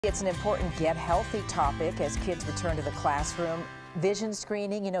It's an important get healthy topic as kids return to the classroom. Vision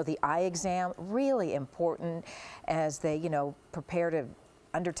screening, the eye exam, really important as they, prepare to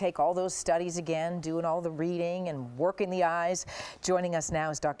undertake all those studies again, doing all the reading and working the eyes. Joining us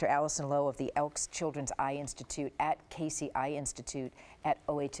now is Dr. Allison Lowe of the Elks Children's Eye Institute at Casey Eye Institute at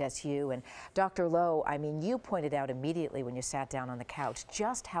OHSU. And Dr. Lowe, you pointed out immediately when you sat down on the couch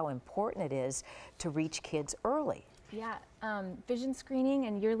just how important it is to reach kids early. Yeah, vision screening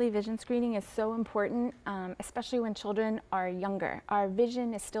and yearly vision screening is so important, especially when children are younger. Our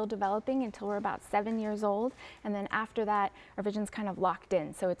vision is still developing until we're about 7 years old, and then after that, our vision's kind of locked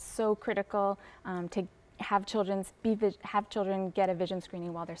in. So it's so critical to have children get a vision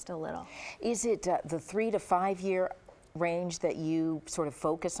screening while they're still little. Is it the 3 to 5 year range that you sort of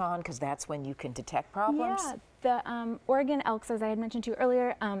focus on because that's when you can detect problems? Yeah. The Oregon Elks, as I had mentioned to you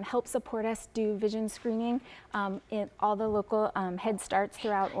earlier, help support us do vision screening in all the local Head Starts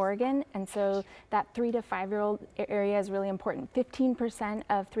throughout Oregon, and so that 3 to 5 year old area is really important. 15%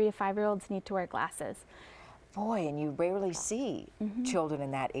 of 3 to 5 year olds need to wear glasses. Boy, and you rarely see children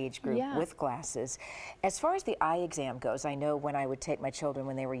in that age group with glasses. As far as the eye exam goes, I know when I would take my children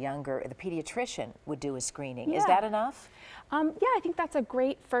when they were younger, the pediatrician would do a screening. Is that enough? Yeah, I think that's a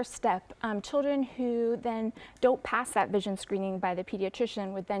great first step. Children who then don't pass that vision screening by the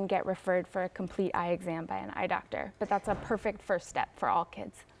pediatrician would then get referred for a complete eye exam by an eye doctor. But that's a perfect first step for all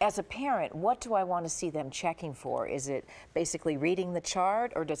kids. As a parent, what do I want to see them checking for? Is it basically reading the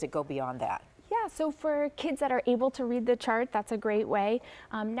chart, or does it go beyond that? Yeah, so for kids that are able to read the chart, that's a great way.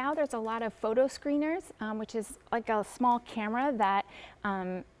 Now there's a lot of photo screeners, which is like a small camera that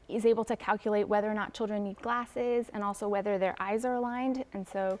is able to calculate whether or not children need glasses and also whether their eyes are aligned. And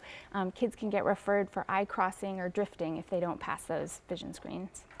so kids can get referred for eye crossing or drifting if they don't pass those vision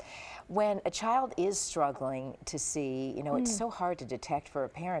screens. When a child is struggling to see, it's so hard to detect for a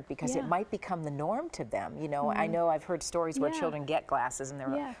parent because it might become the norm to them. I know I've heard stories where children get glasses and they're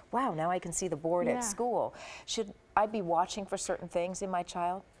like, wow, now I can see the board at school. Should I be watching for certain things in my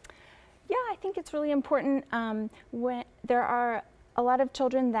child? Yeah, I think it's really important when there are a lot of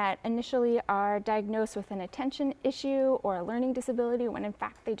children that initially are diagnosed with an attention issue or a learning disability when in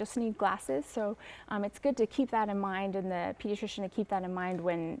fact they just need glasses. So it's good to keep that in mind, and the pediatrician to keep that in mind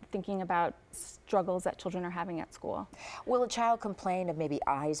when thinking about struggles that children are having at school. Will a child complain of maybe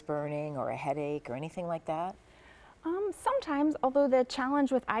eyes burning or a headache or anything like that? Sometimes, although the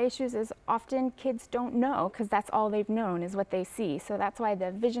challenge with eye issues is often kids don't know because that's all they've known is what they see. So that's why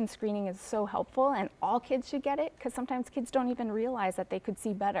the vision screening is so helpful, and all kids should get it because sometimes kids don't even realize that they could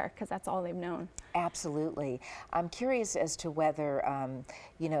see better because that's all they've known. Absolutely. I'm curious as to whether,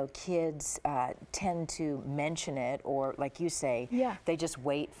 kids tend to mention it, or like you say, they just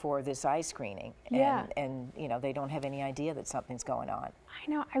wait for this eye screening and they don't have any idea that something's going on. I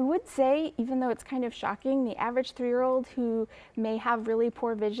know. I would say, even though it's kind of shocking, the average 3-year-old who may have really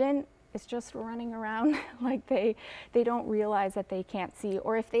poor vision is just running around like they don't realize that they can't see.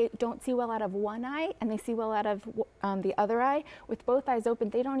 Or if they don't see well out of one eye and they see well out of the other eye, with both eyes open,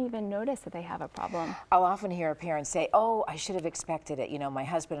 they don't even notice that they have a problem. I'll often hear a parent say, oh, I should have expected it. My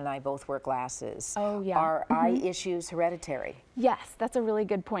husband and I both wear glasses. Oh, yeah. Are eye issues hereditary? Yes, that's a really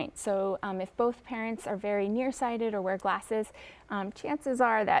good point. So if both parents are very nearsighted or wear glasses, chances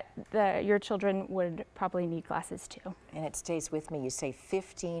are that your children would probably need glasses too. And it stays with me. You say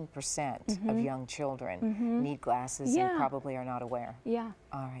 15% of young children need glasses and probably are not aware. Yeah.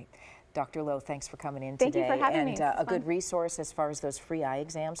 All right. Dr. Lowe, thanks for coming in today. Thank you for having me. And a good resource as far as those free eye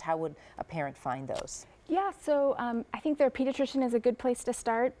exams. How would a parent find those? Yeah, so I think their pediatrician is a good place to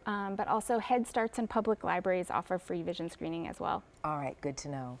start, but also Head Starts and public libraries offer free vision screening as well. All right, good to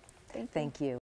know. Thank you.